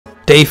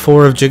Day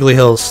 4 of Jiggly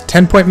Hills.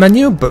 10-point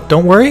menu, but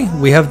don't worry,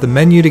 we have the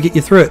menu to get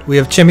you through it. We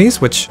have chimneys,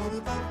 which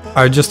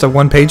are just a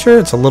one-pager.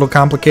 It's a little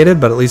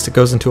complicated, but at least it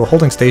goes into a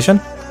holding station.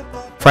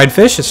 Fried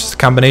fish is just a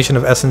combination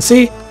of S and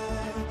C.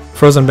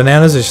 Frozen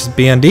bananas is just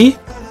B and D.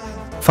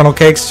 Funnel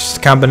cakes is just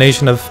a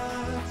combination of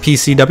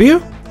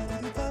PCW.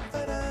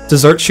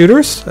 Dessert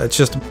shooters, it's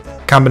just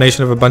a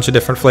combination of a bunch of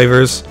different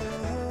flavors.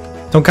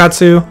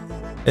 Tonkatsu,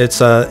 it's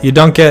you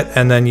dunk it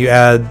and then you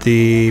add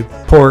the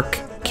pork,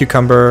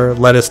 cucumber,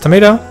 lettuce,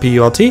 tomato,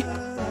 PULT,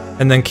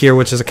 and then Kheer,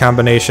 which is a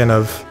combination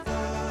of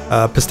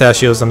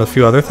pistachios and a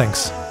few other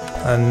things.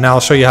 And now I'll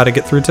show you how to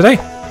get through today.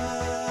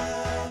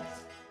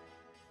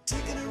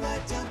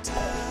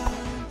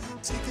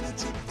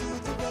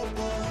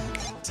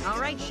 All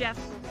right, chef.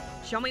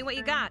 Show me what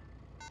you got.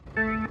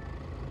 And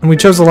we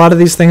chose a lot of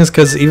these things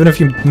because even if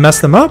you mess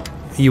them up,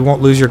 you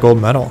won't lose your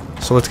gold medal.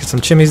 So let's get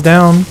some chimneys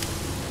down.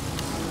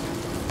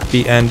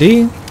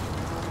 BND.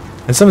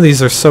 And some of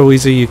these are so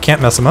easy you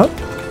can't mess them up.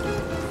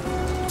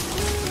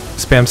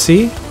 Spam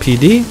C,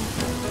 PD.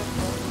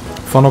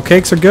 Funnel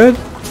cakes are good.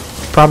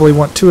 Probably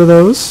want 2 of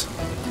those.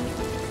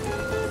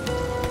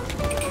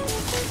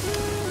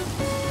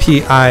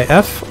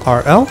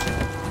 PIFRL.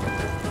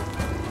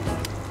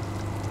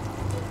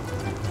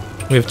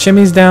 We have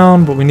chimneys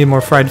down, but we need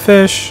more fried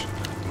fish.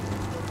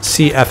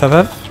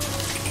 CFFF.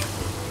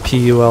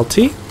 PULT.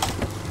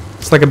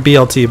 It's like a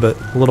BLT, but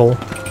a little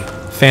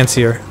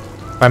fancier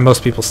by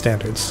most people's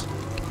standards.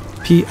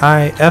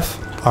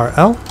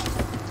 PIFRL.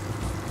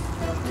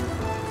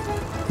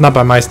 Not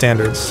by my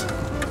standards.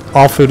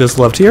 All food is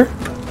loved here.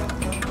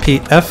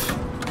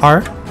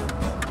 PFR.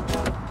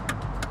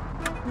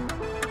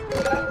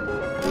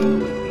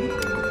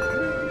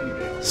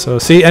 So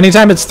see,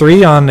 anytime it's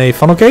 3 on a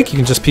funnel cake, you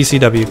can just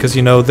PCW because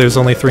you know there's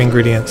only 3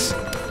 ingredients.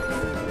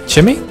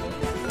 Chimney.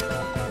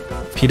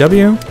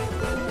 PW.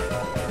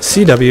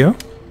 CW.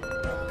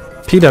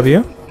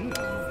 PW.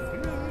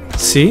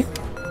 C.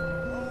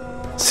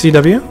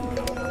 CW.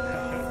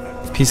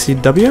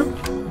 PCW.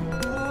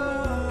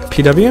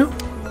 PW.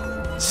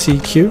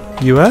 CQ.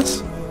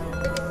 US.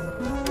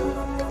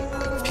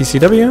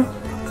 PCW.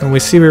 And we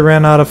see we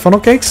ran out of funnel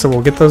cakes, so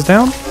we'll get those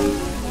down.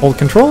 Hold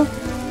control.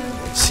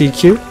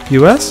 CQ.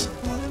 US.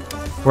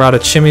 We're out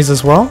of chimneys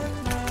as well.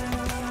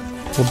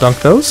 We'll dunk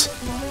those.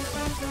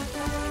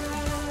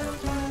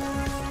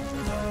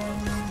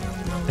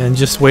 And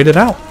just wait it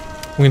out.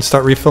 We can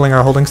start refilling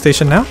our holding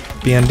station now.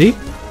 BND.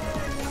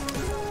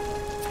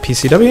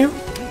 PCW.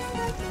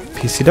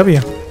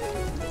 PCW.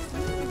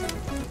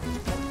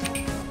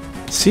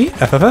 C.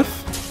 FFF.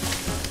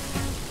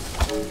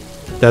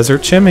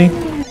 Desert chimney.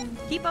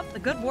 Keep up the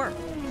good work.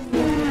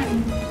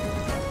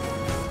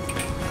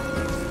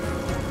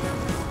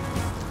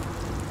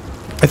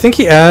 I think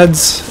he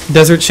adds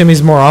desert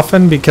chimneys more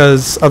often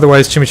because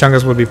otherwise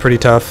chimichangas would be pretty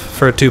tough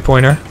for a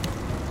 2-pointer.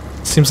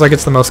 Seems like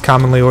it's the most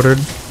commonly ordered.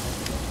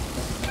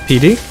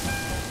 PD.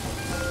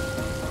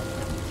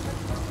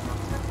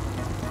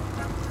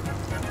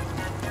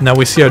 Now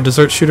we see our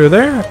dessert shooter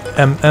there.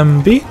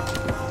 MMB.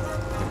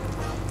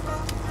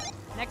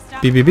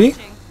 BBB.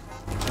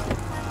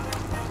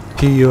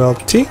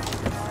 PULT.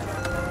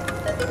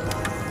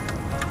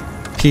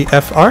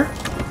 PFR.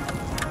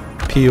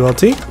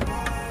 PULT.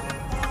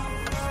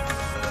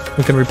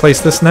 We can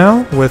replace this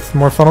now with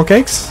more funnel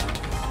cakes.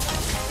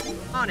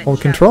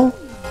 Hold control.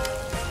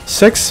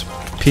 6.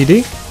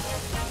 PD.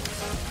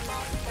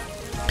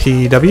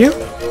 PW.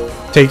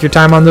 Take your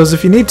time on those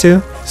if you need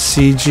to.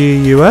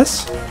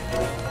 CGUS.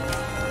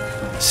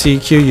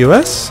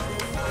 CQUS.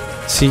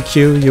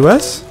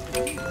 CQUS.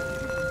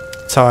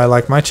 That's how I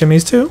like my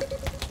chimneys too.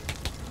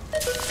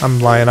 I'm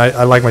lying,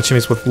 I like my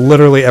chimneys with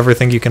literally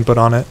everything you can put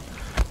on it.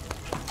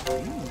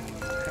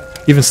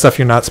 Even stuff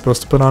you're not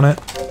supposed to put on it.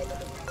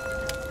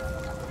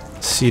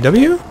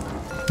 CW?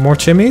 More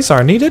chimneys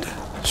are needed?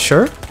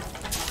 Sure.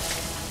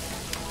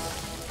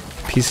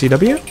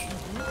 PCW?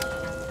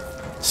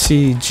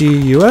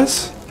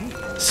 CGUS?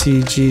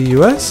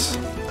 CGUS?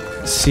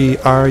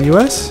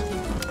 CRUS?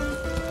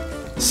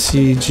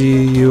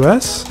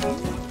 CGUS?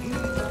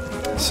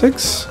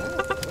 6.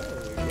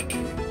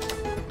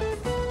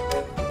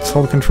 Let's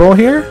hold control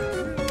here.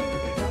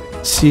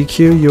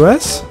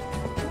 CQUS?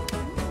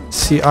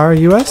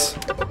 CRUS?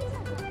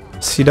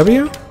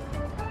 CW?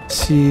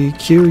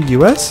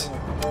 CQUS?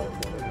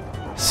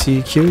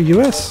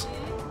 CQUS?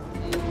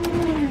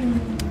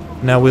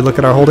 Now we look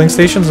at our holding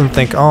stations and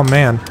think, oh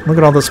man, look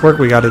at all this work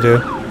we gotta do.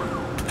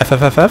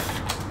 FFFF?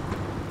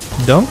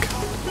 Dunk?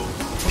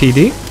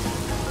 PD?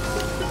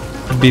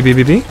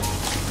 BBBB?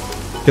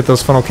 Get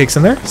those funnel cakes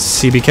in there.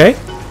 CBK?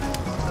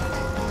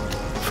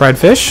 Fried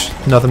fish?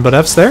 Nothing but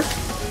F's there.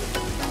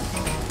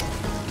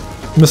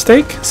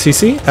 Mistake?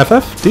 CC?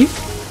 FF? D?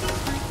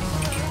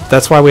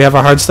 That's why we have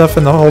our hard stuff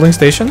in the holding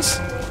stations.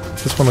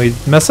 Because when we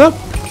mess up,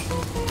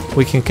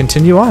 we can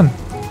continue on.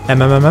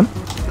 MMMM.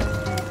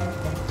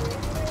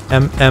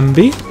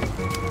 MMB.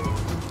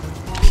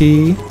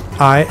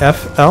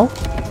 PIFL.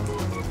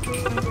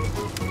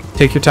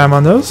 Take your time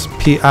on those.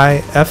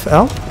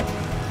 PIFL.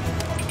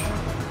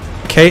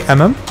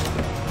 KMM.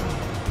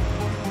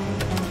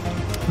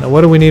 Now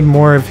what do we need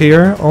more of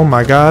here? Oh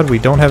my god, we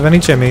don't have any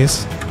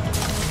chimneys.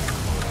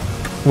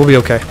 We'll be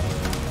okay.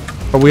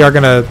 But we are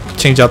gonna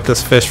change out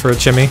this fish for a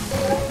chimney.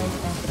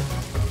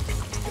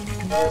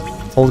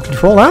 Hold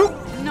control out.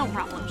 No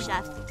problem,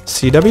 Chef.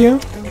 CW.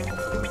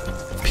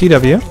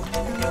 PW.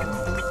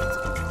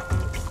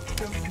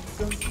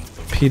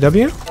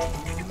 PW.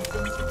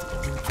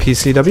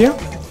 PCW.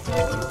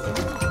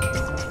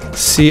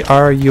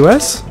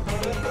 CRUS.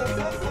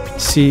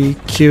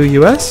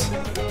 CQUS.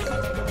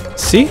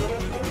 C.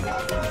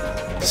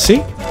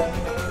 C.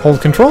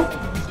 Hold control.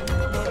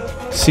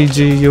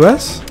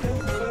 CGUS.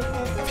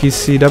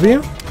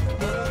 PCW.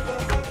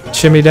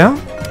 Shimmy down.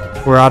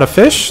 We're out of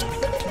fish.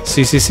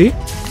 CCC.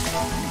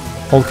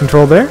 Hold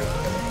control there.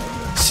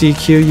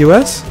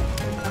 CQUS.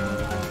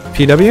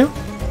 PW.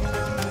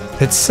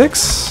 Hit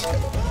 6.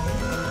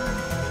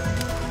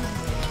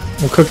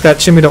 We'll cook that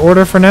chimney to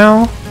order for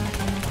now.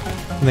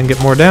 And then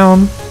get more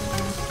down.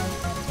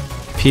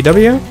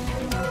 PW.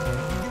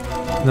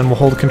 And then we'll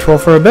hold control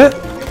for a bit.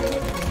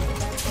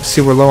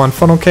 See, we're low on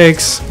funnel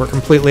cakes. We're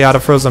completely out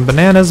of frozen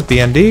bananas.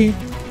 BND.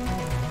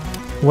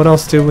 What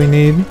else do we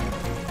need?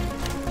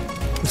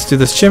 Let's do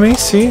this chimney.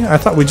 See, I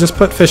thought we just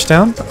put fish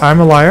down. I'm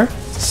a liar.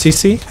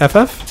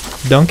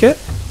 CCFF. Dunk it.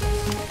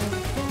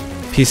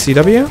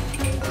 PCW.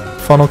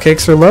 Funnel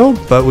cakes are low,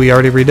 but we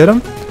already redid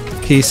them.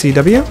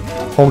 PCW.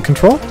 Hold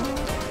control.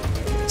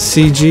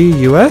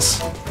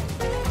 CGUS.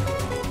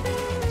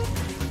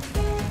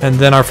 And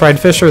then our fried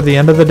fish are the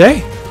end of the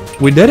day.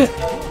 We did it.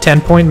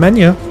 10-point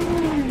menu.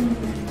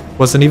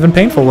 Wasn't even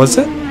painful, was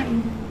it?